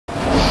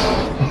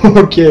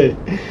Okay.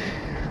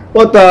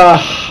 What the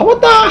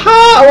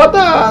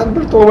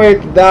brutal way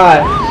to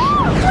die.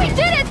 We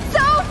did it,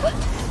 Soph!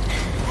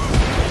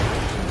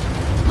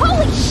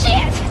 Holy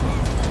shit!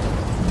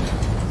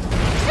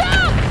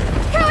 Ah!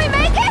 Can we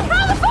make it?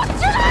 How the fuck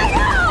did I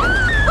go?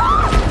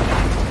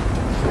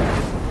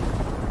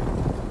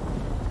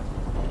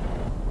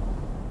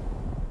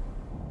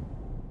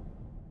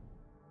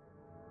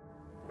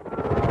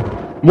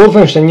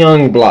 Wolfenstein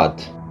Youngblood.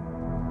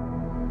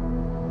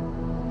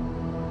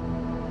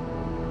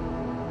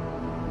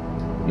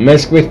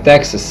 Mesquite,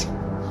 Texas.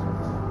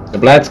 The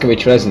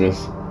Blazkowicz residence.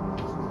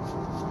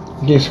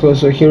 Okay,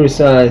 so he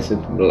resides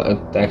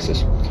at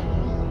Texas.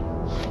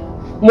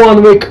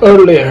 1 week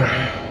earlier.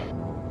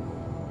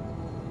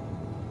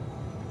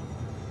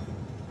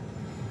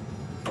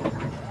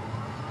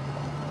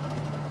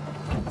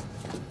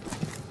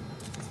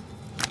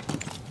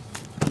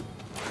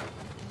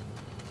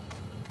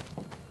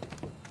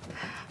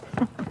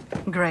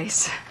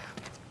 Grace.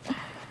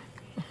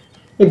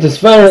 It is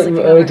fine.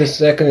 Wait a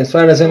second. As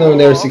far as I know,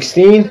 they're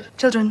 16.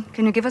 Children,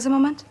 can you give us a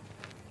moment?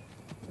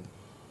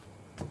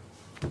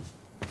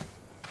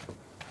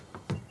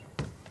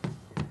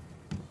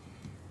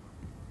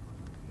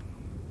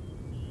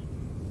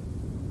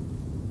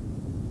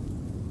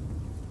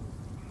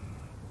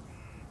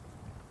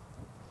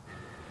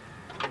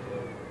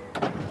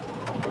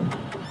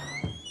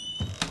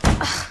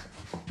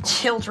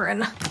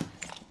 Children.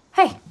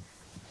 Hey,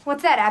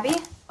 what's that, Abby?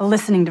 A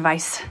listening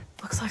device.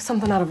 Looks like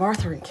something out of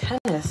Arthur and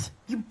Kenneth.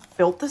 You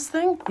built this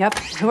thing? Yep.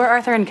 Who are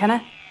Arthur and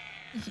Kenneth?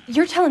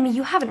 You're telling me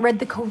you haven't read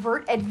The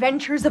Covert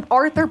Adventures of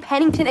Arthur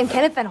Pennington and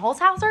Kenneth Van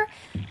Holzhauser?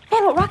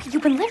 Man, what rock have you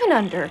been living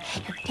under?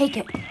 Here, take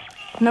it.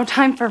 No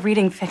time for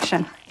reading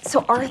fiction.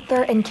 So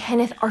Arthur and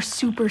Kenneth are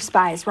super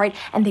spies, right?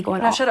 And they go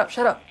on Now, shut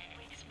up.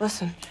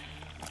 Listen.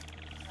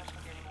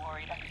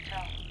 Worried, I could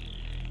tell,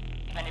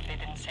 even if they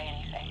didn't say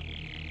anything.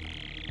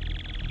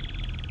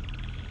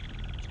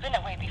 It's been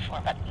that way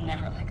before, but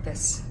never like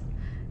This.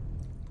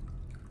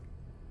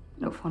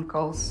 No phone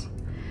calls.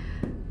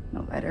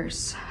 No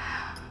letters.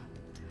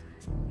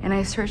 And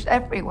I searched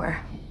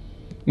everywhere.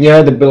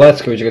 Yeah, the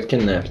Blazkowicz got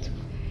kidnapped.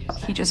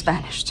 He just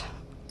vanished.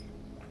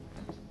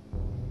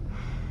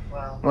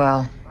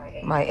 Well,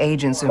 my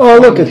agents Oh,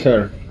 look informed at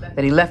her.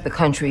 that he left the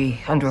country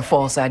under a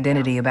false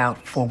identity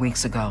about 4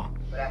 weeks ago.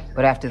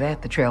 But after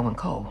that, the trail went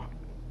cold.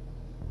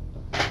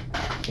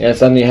 Yeah,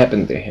 something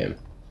happened to him.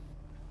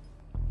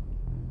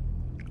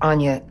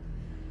 Anya,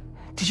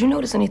 did you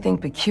notice anything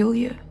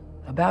peculiar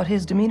about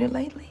his demeanor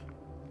lately?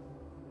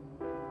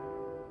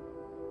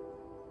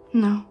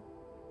 No.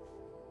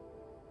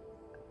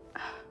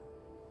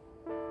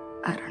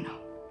 I don't know.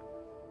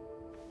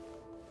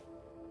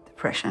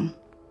 Depression,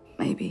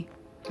 maybe.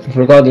 I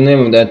forgot the name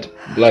of that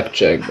black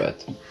chick,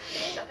 but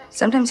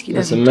Sometimes he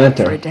doesn't doesn't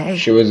talk for matter. a day.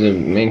 She was the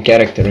main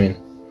character in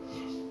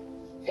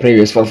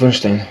previous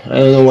Wolfenstein. I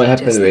don't know what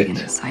happened Just like in with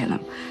the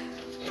asylum.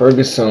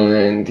 Ferguson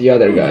and the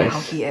other You know how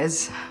guys. he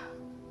is.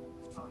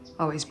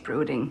 Always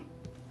brooding.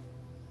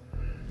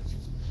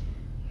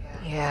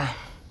 Yeah.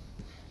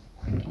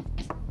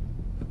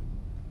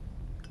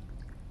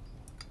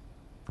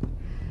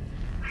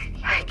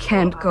 I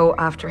can't go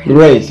after him.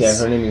 Grace, yeah,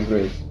 her name is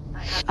Grace.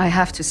 I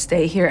have to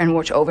stay here and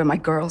watch over my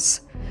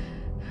girls.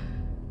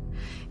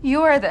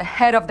 You are the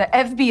head of the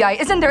FBI.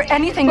 Isn't there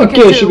anything you can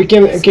do?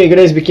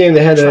 Grace became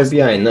the head of Trust me,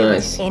 FBI. if there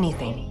was Nice.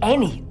 Anything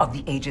any of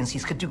the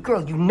agencies could do,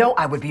 girl, you know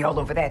I would be all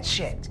over that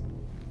shit.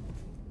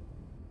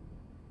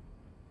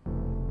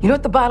 You know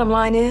what the bottom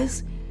line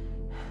is?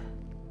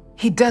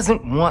 He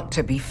doesn't want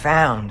to be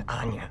found,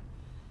 Anya.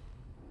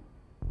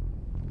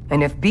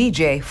 And if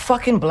BJ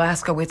fucking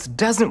Blazkowicz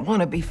doesn't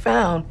want to be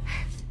found,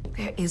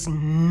 there is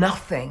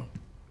nothing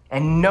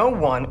and no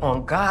one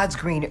on God's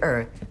green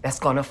earth that's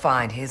gonna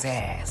find his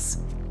ass.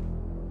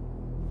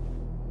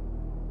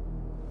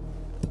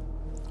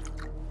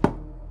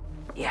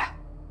 Yeah.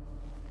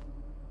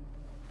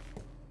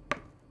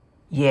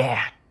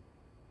 Yeah.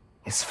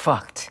 It's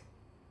fucked.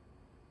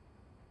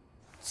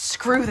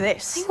 Screw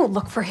this. They won't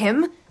look for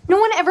him. No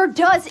one ever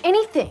does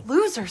anything.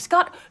 Losers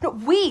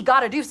we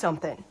gotta do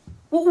something.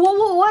 What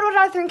would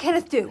Arthur and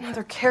Kenneth do?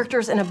 They're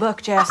characters in a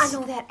book, Jess. I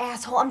know that,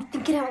 asshole. I'm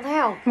thinking out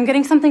loud. I'm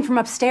getting something from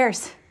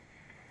upstairs.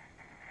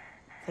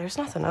 There's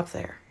nothing up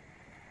there.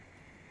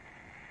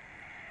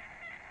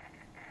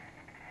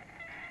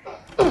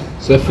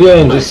 Sophia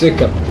and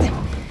Jessica.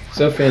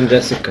 Sophia and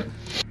Jessica.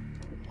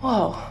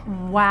 Whoa.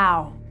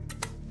 Wow.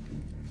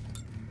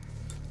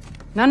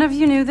 None of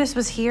you knew this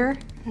was here?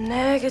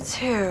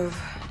 Negative.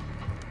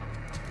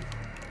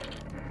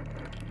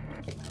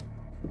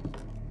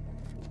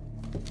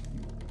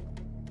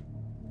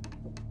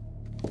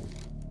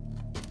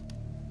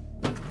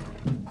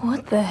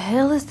 What the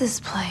hell is this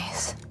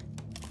place?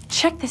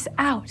 Check this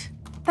out.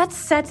 That's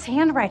Seth's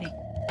handwriting.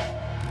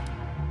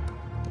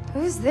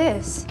 Who's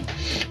this?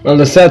 Well,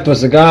 the set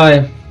was a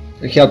guy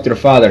who helped your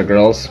father,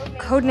 girls.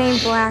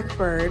 Codename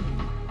Blackbird.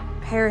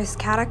 Paris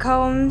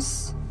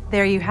Catacombs.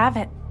 There you have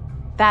it.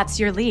 That's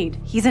your lead.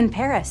 He's in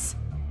Paris.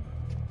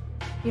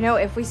 You know,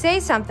 if we say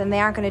something, they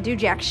aren't gonna do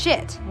jack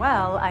shit.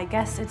 Well, I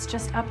guess it's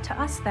just up to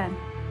us then.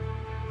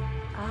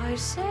 I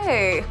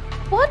say,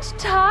 what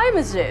time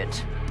is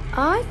it?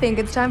 I think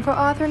it's time for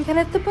Arthur and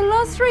Kenneth to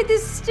balustrate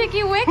this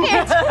sticky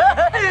wicket.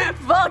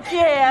 Fuck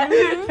yeah!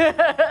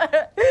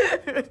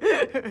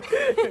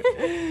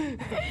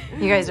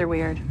 You guys are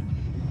weird.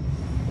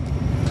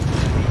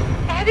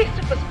 Abby,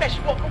 super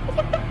special.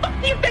 What the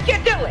fuck do you think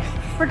you're doing?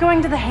 We're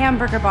going to the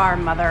hamburger bar,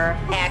 Mother.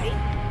 Abby,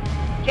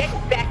 get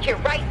back here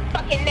right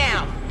fucking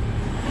now.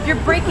 You're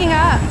breaking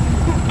up.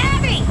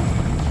 Abby!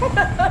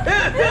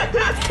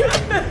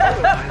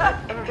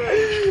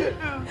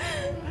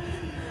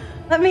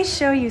 Let me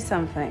show you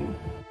something.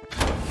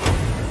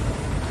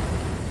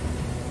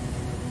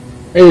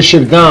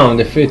 Airship down,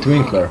 defeat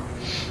Winkler.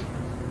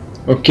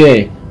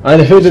 Okay, I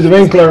defeated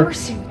Winkler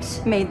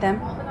Made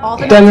them. All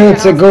the 10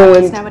 minutes ago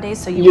and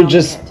nowadays, so you know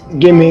just it.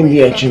 give me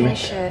the achievement.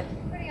 Shit.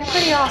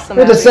 Pretty awesome.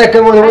 But the Abby.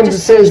 second one I want to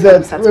just say is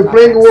that finished we're Sunset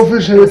playing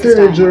Progress. Wolfenstein with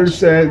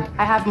teenagers and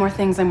I have more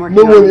things I'm working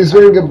no one on. is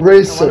wearing a No wonder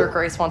bracer.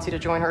 Grace wants you to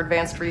join her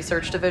advanced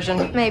research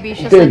division. Maybe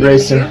she'll Did send you to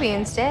Grayson. the movie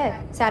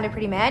instead. Sounded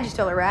pretty mad, you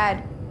stole a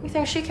ride. You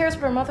think she cares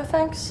what her mother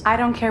thinks? I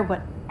don't care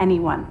what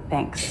anyone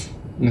thinks.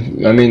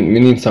 I mean, we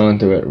need someone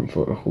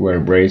to wear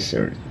a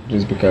bracer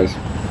just because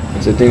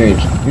it's a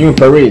teenage. New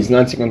Paris,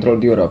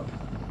 Nazi-controlled Europe.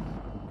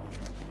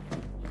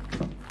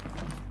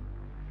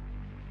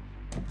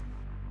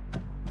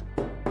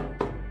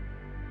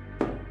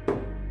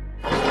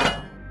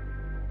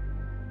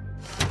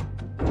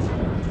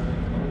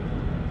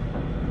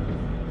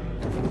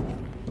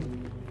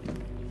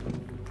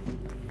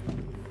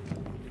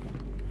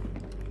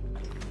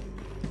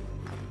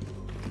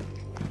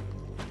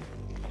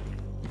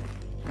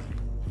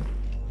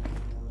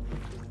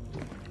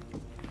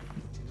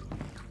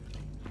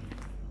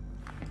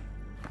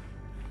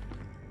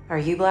 Are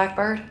you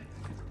Blackbird?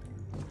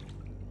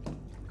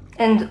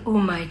 And who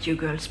might you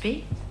girls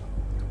be?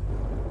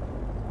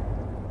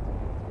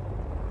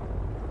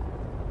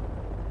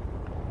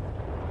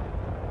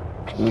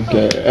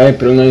 Okay,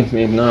 April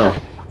 19th now.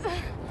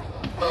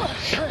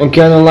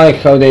 Okay, I don't like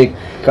how they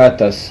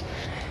cut us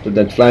to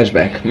that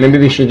flashback. Maybe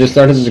we should just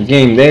start the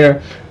game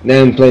there,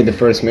 then play the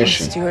first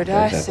mission. Do or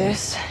die,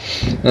 sis.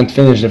 Not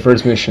finish the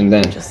first mission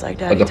then, Just like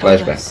but Daddy the told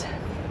flashback. us.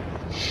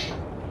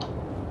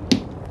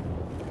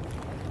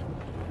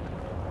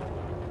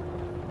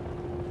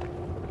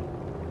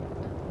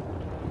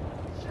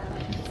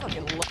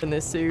 Fucking loving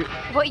this suit.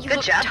 What you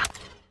Good job.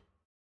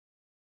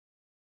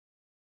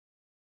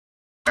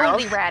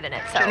 totally rad in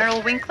it, so.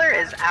 General Winkler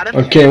is out of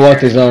Okay,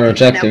 what is our Now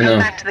objective come now?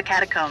 back to the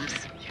catacombs.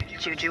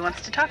 Juju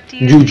wants to talk to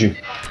you. Juju.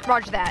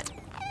 Roger that.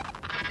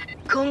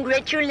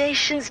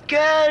 Congratulations,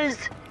 girls!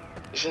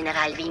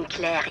 General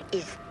Winkler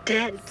is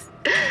dead.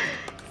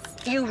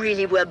 You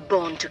really were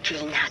born to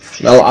kill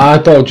Nazis. Well, I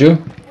told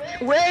you.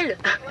 Well,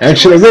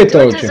 Actually, it was we the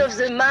told daughters you. of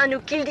the man who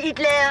killed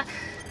Hitler,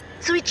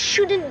 so it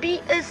shouldn't be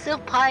a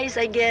surprise,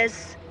 I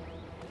guess.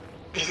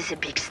 This is a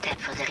big step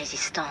for the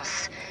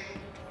resistance.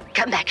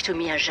 Come back to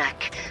me,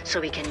 Jacques, so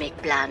we can make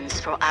plans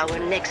for our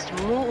next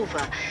move.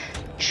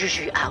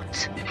 Juju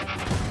out.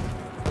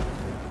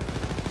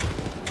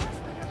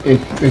 We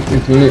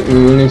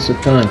will need some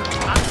time.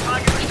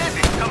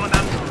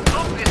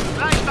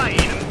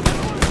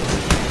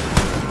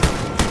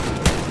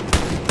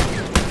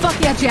 Fuck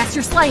yeah, Jax,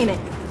 you're slaying it.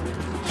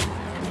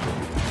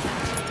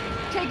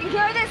 Taking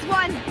care of this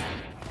one.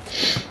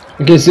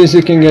 Okay, since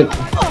you can get.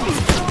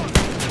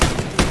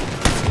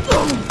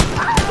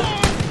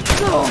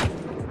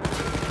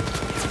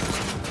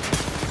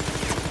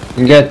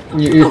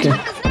 You can.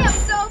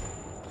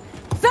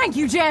 Thank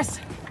you, Jess.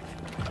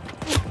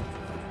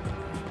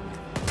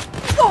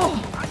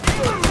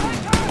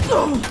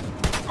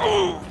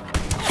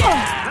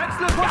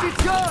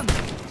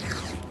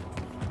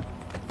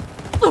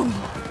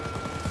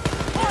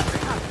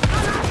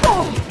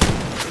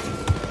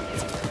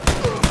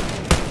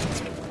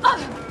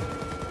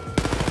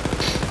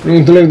 We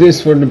need to leave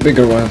this for the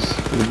bigger ones,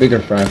 the bigger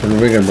fry, for the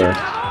bigger bird.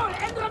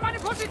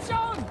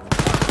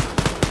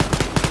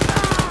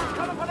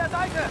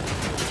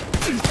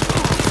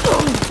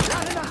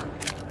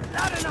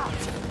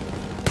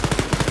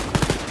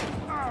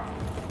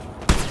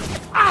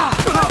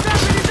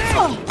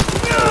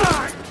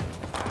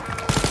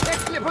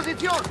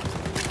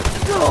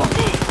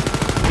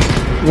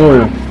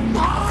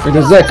 Oh, wait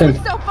a second.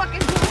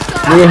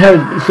 Do we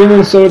have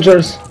female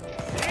soldiers?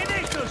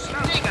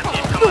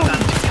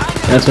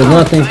 That was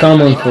nothing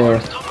common for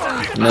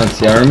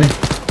Nazi army.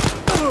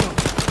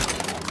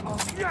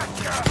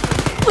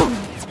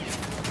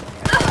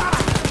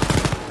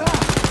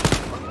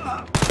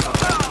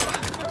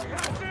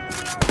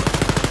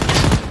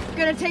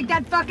 Gonna take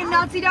that fucking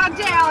Nazi dog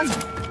down.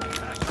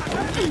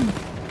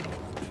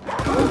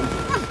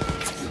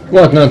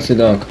 What Nazi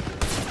dog?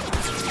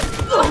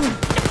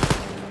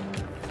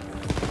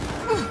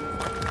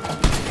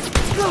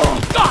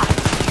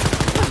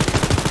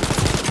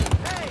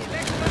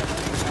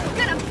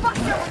 Gonna fuck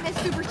you with this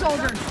super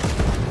soldier.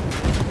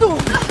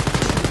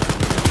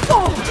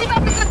 Keep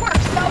up the good work,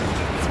 Snow.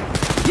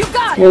 You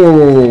got it.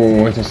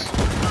 Whoa, wait a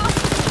second.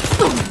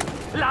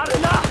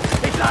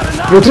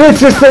 Retreat,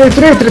 sister,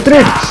 retreat,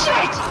 retreat!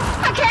 Shit!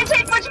 I can't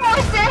take much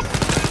more, sis!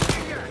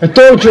 I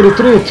told you,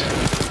 retreat!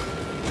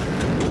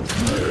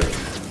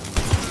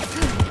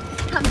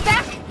 I'm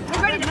back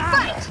and ready to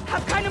fight!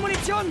 Hab keine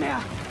Munition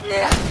mehr.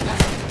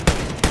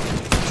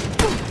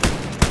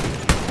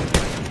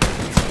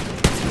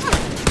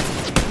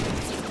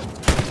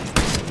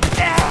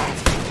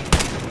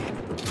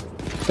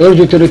 Told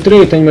you to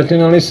retreat and but you're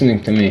not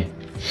listening to me.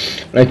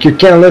 Like you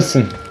can't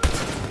listen.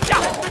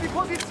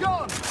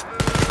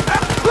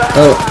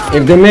 Oh,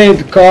 if they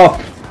made co-op,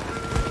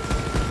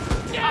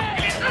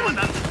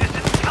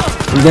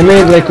 if they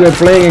made like we're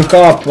playing in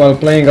co-op while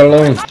playing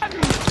alone,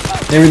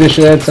 maybe they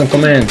should add some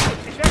commands.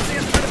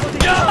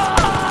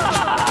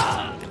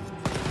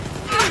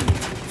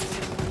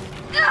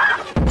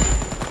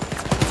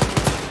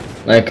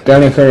 Like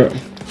telling her,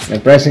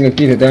 like pressing a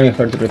key to telling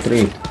her to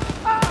retreat.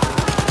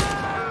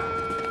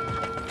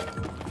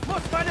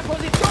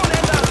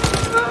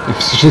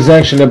 If she's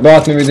actually a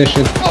bot, maybe they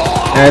should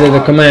add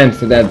a command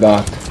to that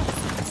bot.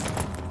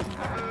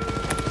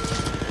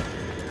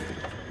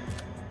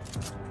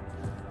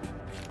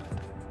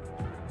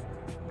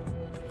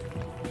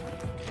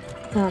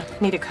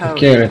 Need a code.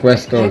 Okay,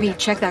 request code. Maybe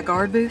check that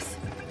guard booth?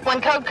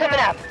 One code coming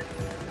up.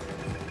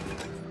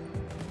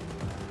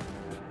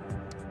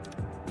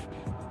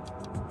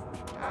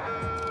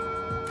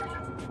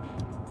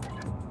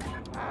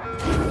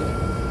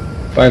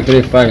 Five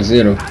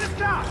 5350. Alles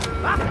klar.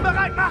 Waffen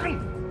bereit machen.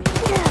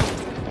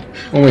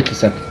 Oh, wait a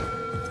sec.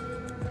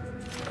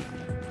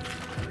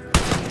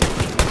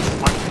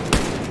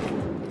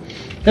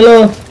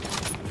 Hello.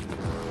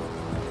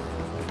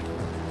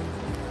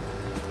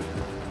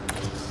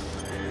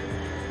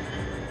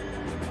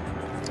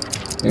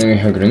 Enemy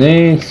have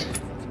grenades.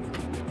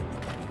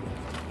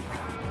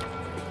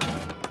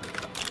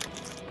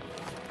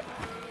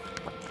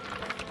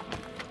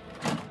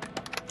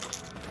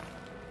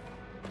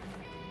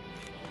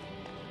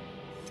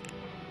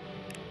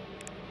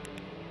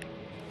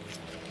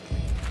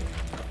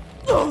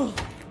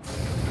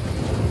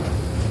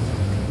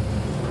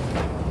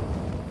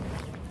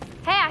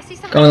 Hey, I see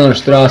something. Come on,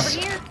 Strasse.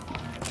 Over here.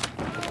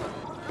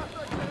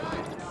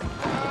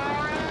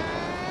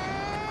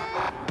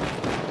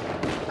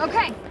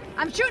 Okay,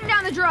 I'm shooting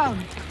down the drone.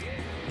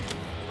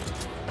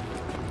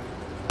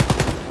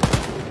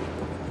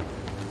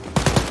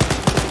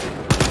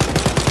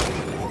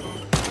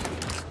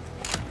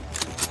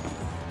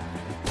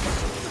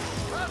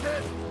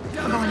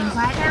 We're going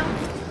inside now.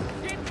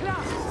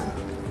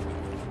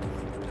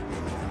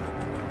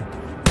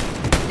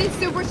 This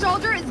super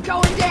soldier is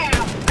going down.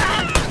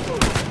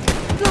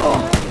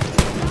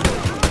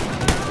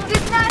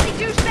 This Nazi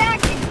douchebag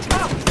is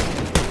toast.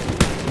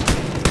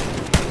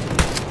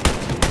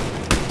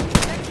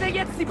 Wechsle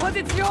jetzt die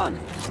Position.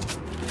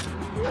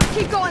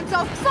 Keep going,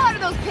 so slaughter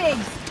those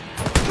pigs.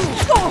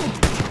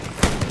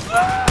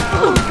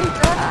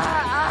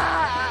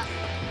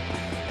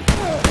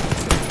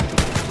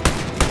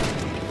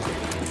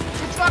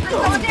 This fucker's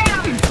going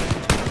down.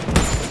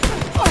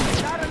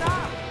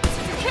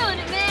 You're killing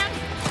it, man.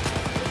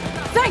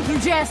 Thank you,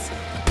 Jess.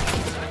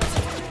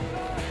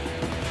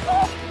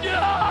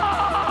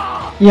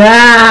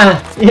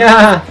 Yeah!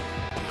 Yeah!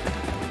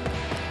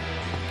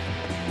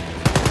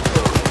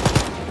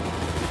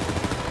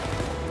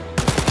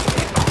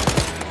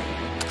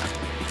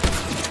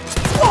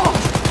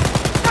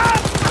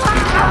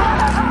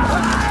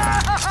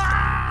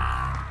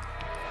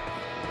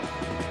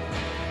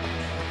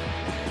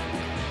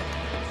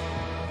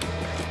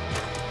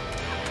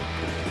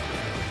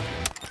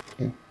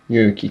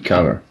 Yuki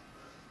cover.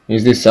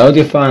 Is this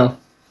audio file?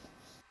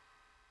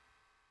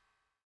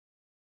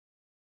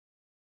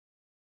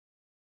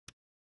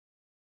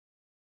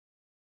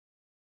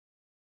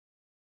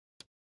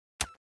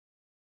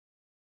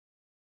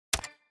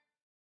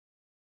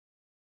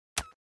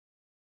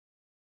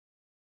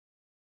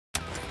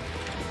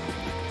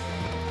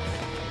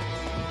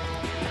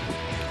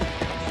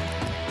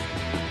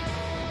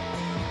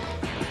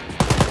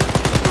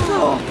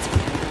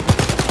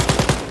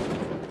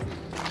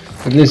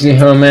 At least you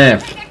have a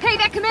map. Hey,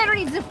 that commander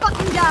needs to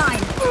fucking die.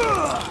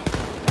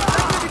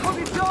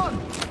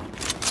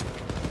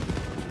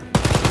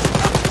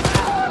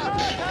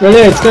 Well,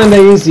 yeah, it's kinda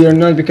easier,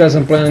 not because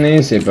I'm playing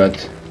easy,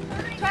 but...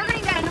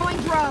 Targeting that annoying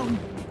drone.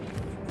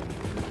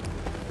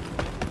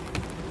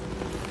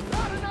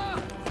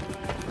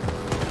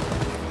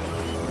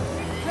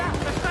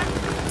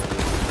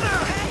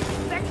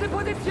 Wechsel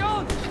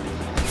Position.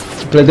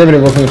 Played every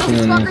This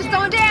Wolfenstein on fucker's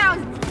going down.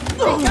 Ich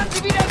kann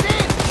sie wieder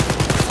sehen.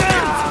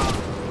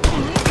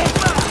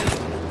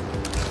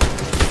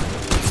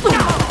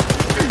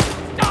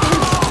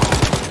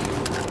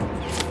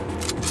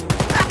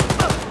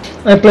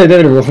 I played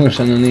every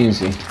Wolfenstein on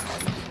easy.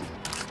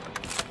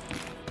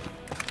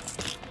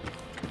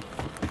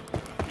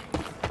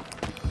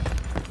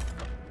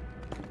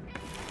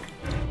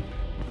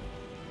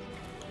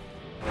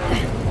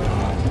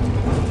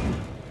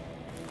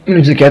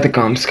 Into the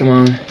catacombs, come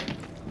on.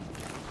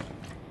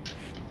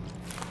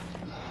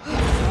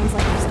 Sounds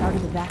like we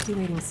started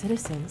evacuating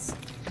citizens.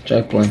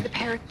 Checkpoint. The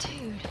parrot tail.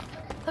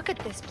 at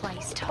this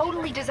place.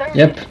 Totally deserted.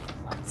 Yep.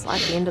 It's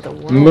like the end of the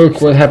world.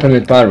 Look what happened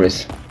with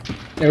Paris.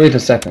 Hey, wait a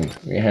second.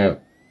 We have...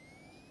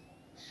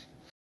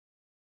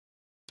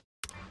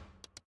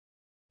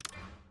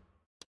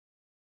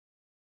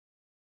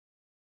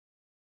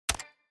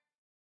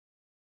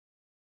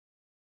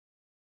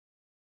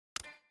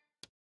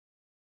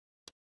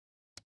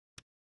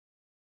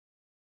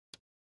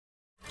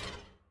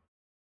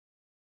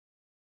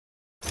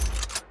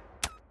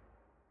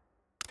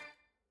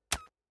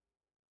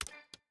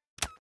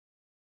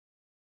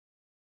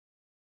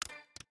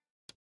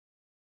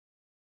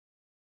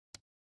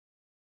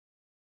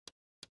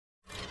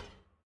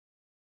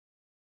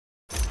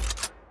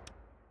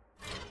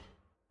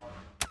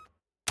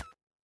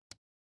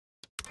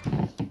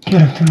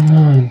 Character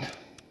mind.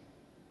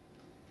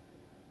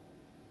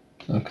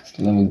 Look, it's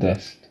the level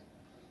test.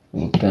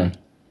 Level 10.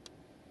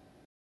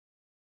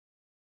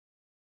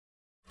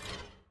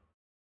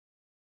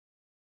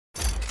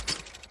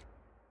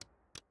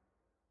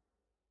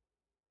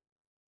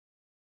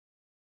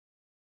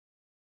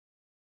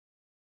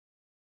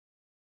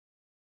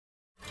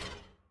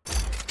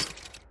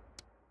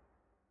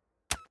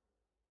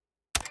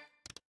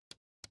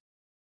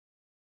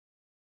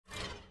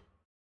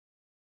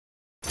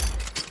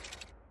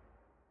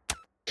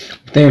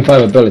 Obtain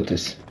 5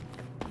 abilities.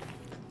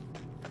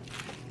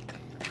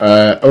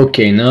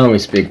 Okay, now we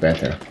speak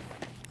better.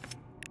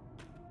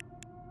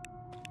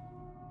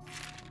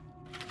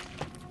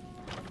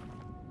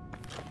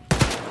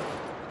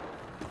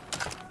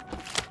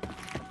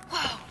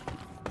 Whoa!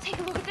 Take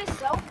a look at this,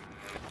 though.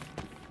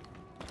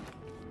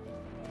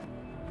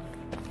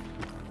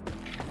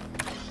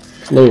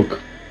 Look.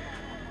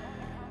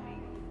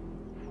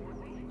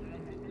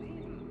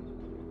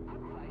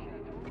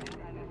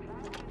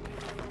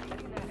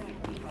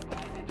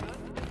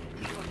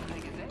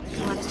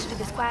 You want us to do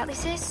this quietly,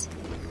 sis?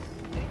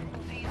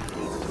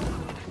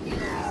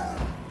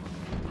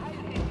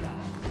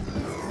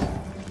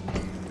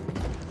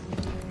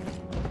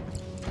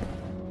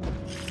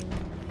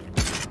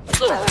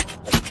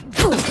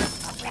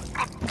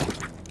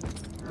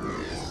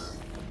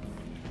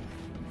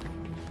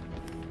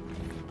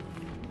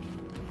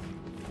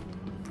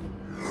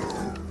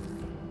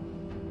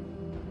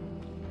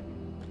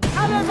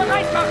 Alle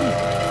bereit machen!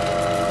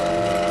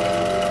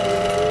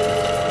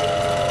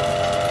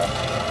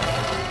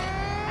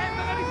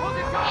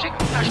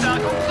 Schickt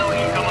Verstärkung zu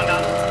ihm,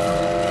 Kommandant.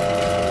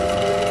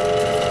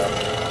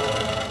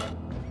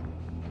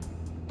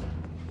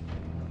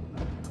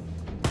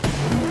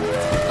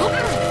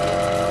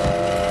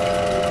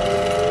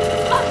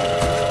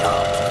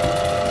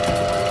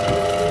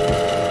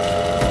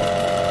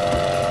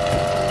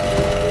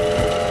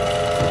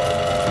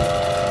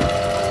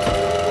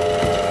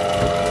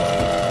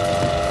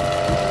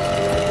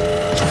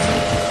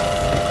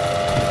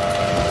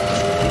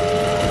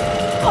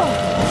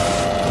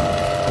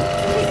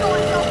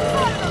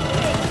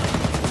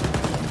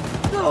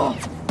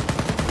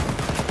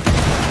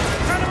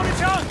 Keine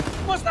Munition!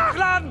 Muss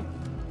nachladen!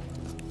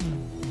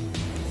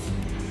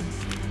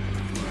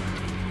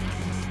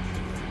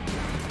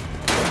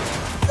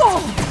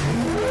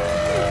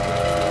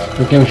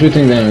 Okay, I'm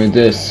shooting them with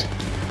this.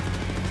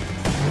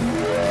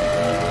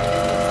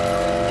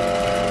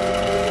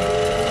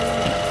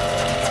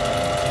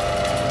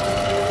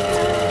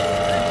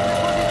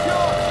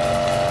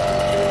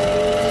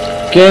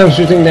 Okay, I'm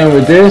shooting them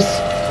with this.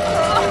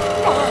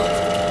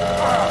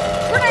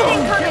 Grenade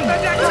incoming!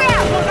 Look out!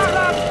 Muss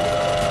nachladen!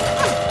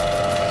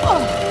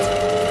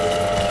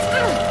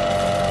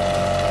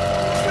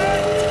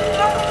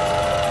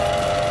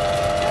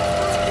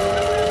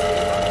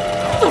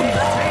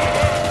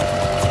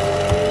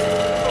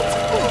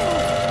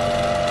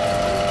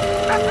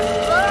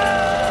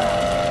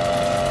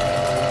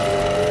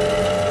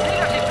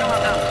 Negativ,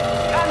 Kommandant.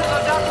 Keine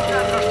Soldaten für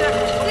ein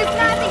Verstärkungstrupp. There's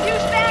nothing to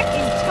back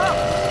in tow.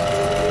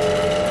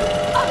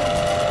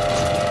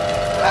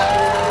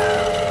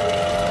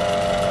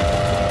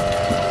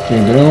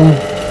 Okay, drone.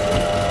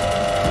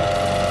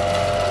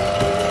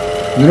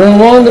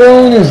 One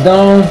drone is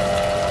down.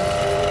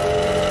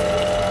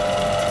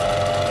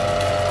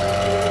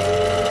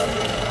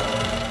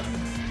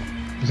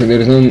 So there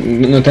is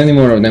not any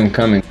more of them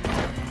coming.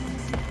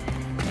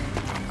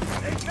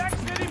 Ich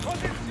wechsle die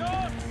Position!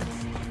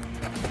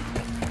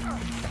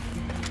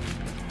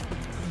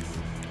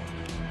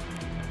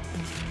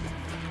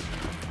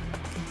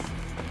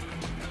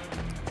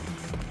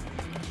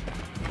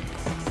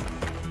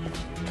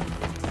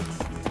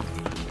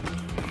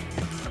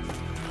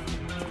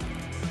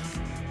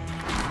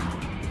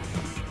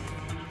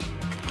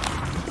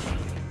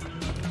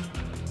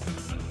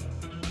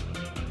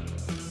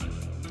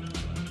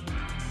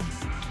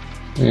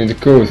 We need the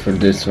code for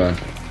this one,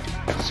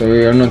 so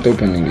we are not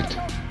opening it.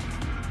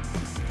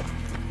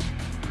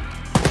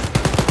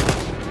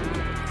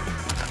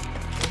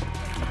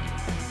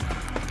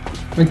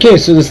 Okay,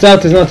 so the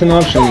stealth is not an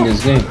option in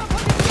this game.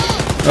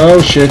 Oh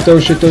shit, oh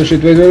shit, oh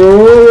shit, wait, wait, whoa,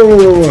 whoa, whoa,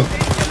 whoa, whoa.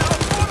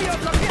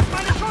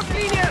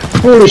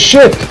 Holy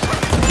shit!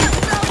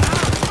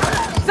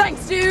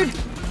 Thanks, dude!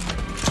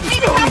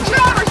 Need to have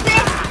Travers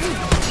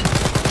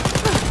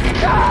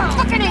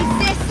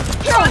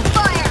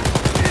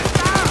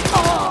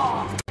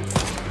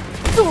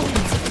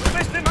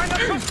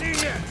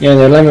Yeah,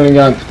 they're leveling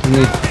up.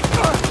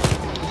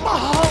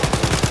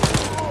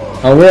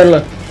 How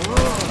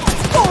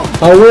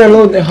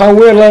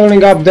we're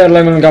leveling up, they're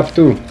leveling up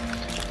too.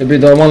 They'll be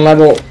the one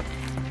level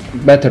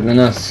better than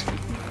us.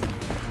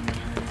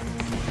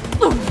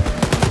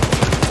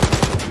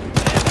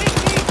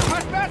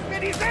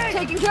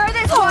 Taking care of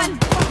this one.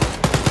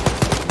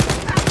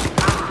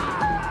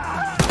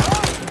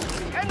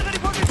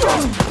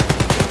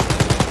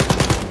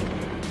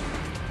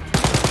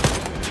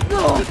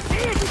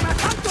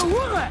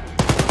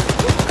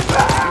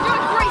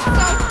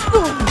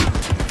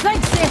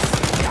 Thanks, sis.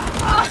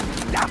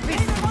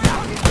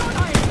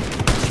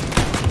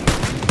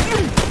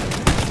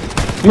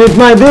 Meet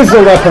my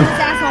diesel weapon.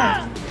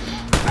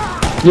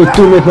 You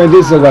two meet my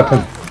diesel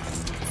weapon.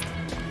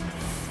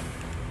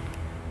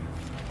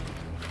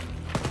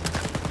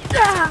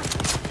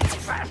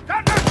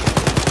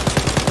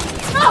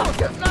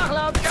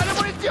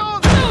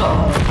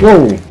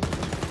 Whoa.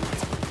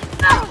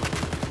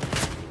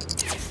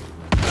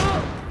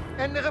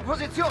 Ändere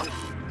Position.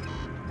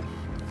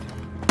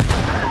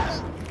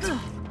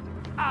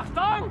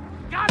 Achtung!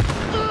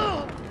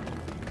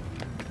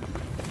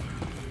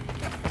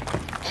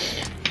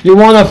 You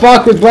wanna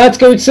fuck with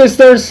Blazkowicz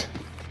sisters?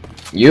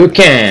 You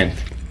can't.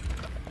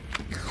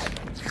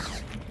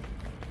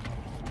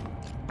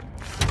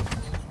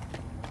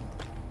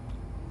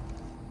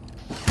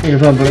 You're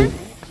probably...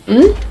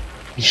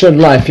 Shared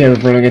life, yeah, we're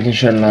probably getting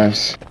shared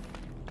lives.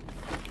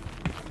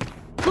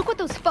 Look what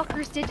those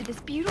fuckers did to this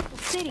beautiful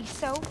city,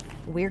 so...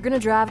 We're gonna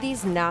drive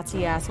these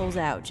Nazi assholes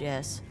out,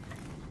 Jess.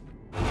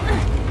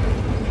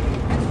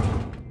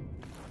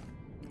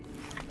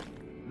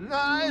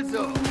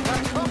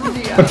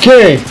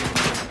 Okay.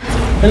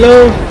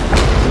 Hello.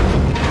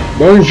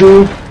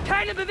 Bonjour.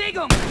 Keine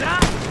Bewegung, klar?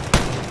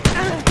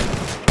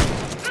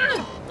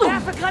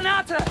 Werfe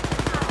Granate!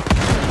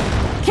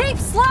 Keep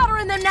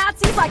slaughtering them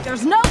Nazis like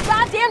there's no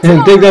goddamn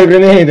And take that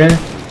grenade, eh?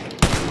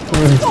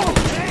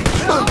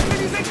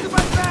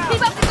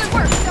 Keep up the good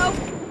work, so...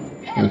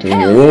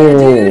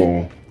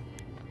 Oh.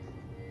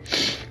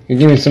 You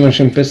give me so much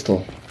in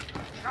pistol.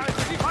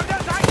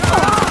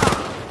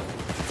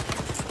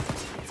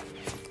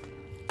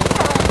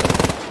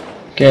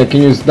 Okay, I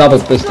can use double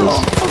pistols.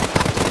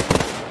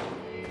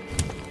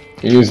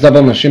 Can use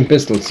double machine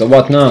pistols, so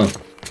what now?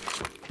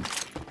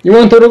 You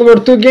want a World War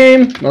II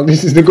game? Well,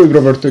 this is the good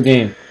World War II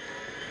game.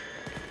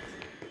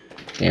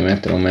 Game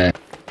after man.